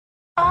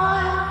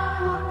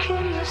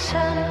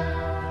sun.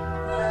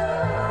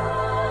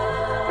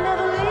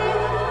 Never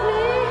leave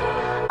me,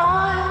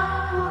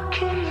 I'll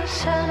walk in the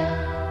sun.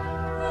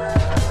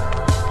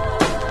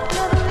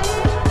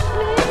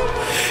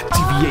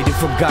 Deviated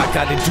from God,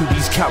 guided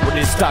duties,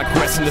 cowardice,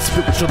 digressing the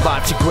spiritual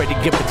life,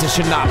 degrading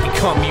repetition, I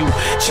become you.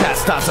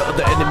 Chastiser of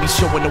the enemy,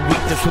 showing a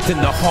weakness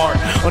within the heart.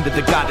 Under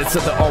the guidance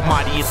of the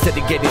Almighty, instead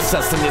of getting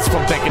sustenance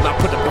from begging, I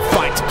put up a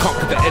fight to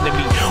conquer the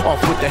enemy.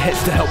 Off with the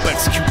heads to help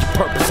execute the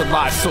purpose of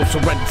life. So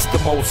surrender to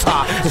the Most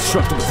High,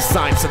 instructed with the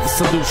science of the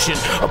solution.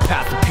 A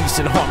path of peace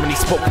and harmony,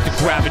 spoken to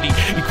gravity.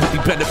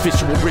 Equally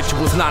beneficial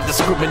rituals,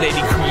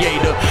 non-discriminating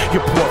creator.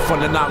 Your poor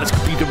fund of knowledge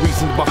could be the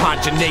reason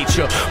behind your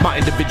nature. My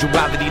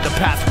individuality, the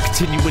path will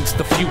continue into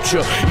the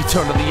future.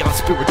 Eternally on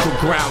spiritual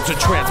grounds, a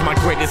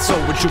transmigrated soul,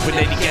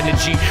 rejuvenating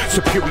energy.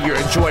 Superior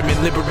enjoyment,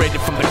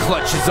 liberated from the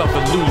clutches of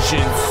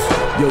illusions.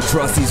 Yo,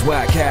 trust these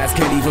whack cats,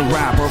 can't even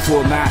rap or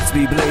formats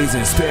be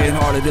blazing. Spitting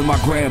harder than my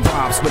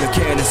grandpops, but I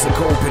can't, it's a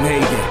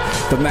Copenhagen.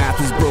 The math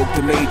is broke,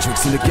 the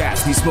matrix, and the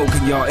gas be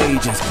smoking y'all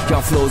agents.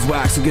 Y'all flows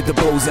wax, so get the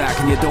Bozak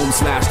and your dome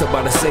slashed up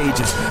by the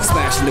sages.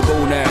 Smashing the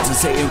gonads and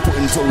Satan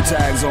putting toe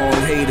tags on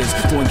haters.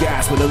 Throwing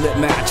gas with a lit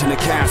match in the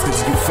caskets,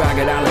 you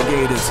faggot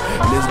alligators.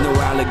 And there's no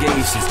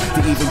allegations to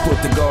even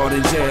put the guard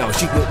in jail.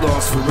 She look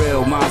lost for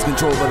real, minds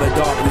controlled by the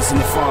darkness in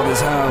the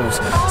Father's house.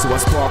 So I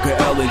spark a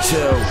L and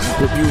chill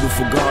with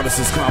beautiful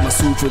goddesses, Kama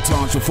Sutra,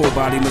 Tantra, full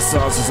body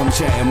massages. I'm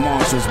chanting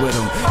mantras with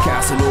them,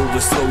 casting over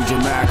slow,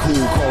 dramatic,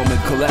 cool, calm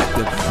and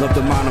collective. Love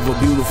the mind of a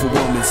beautiful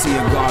woman, seeing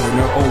God in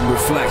her own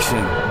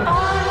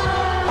reflection.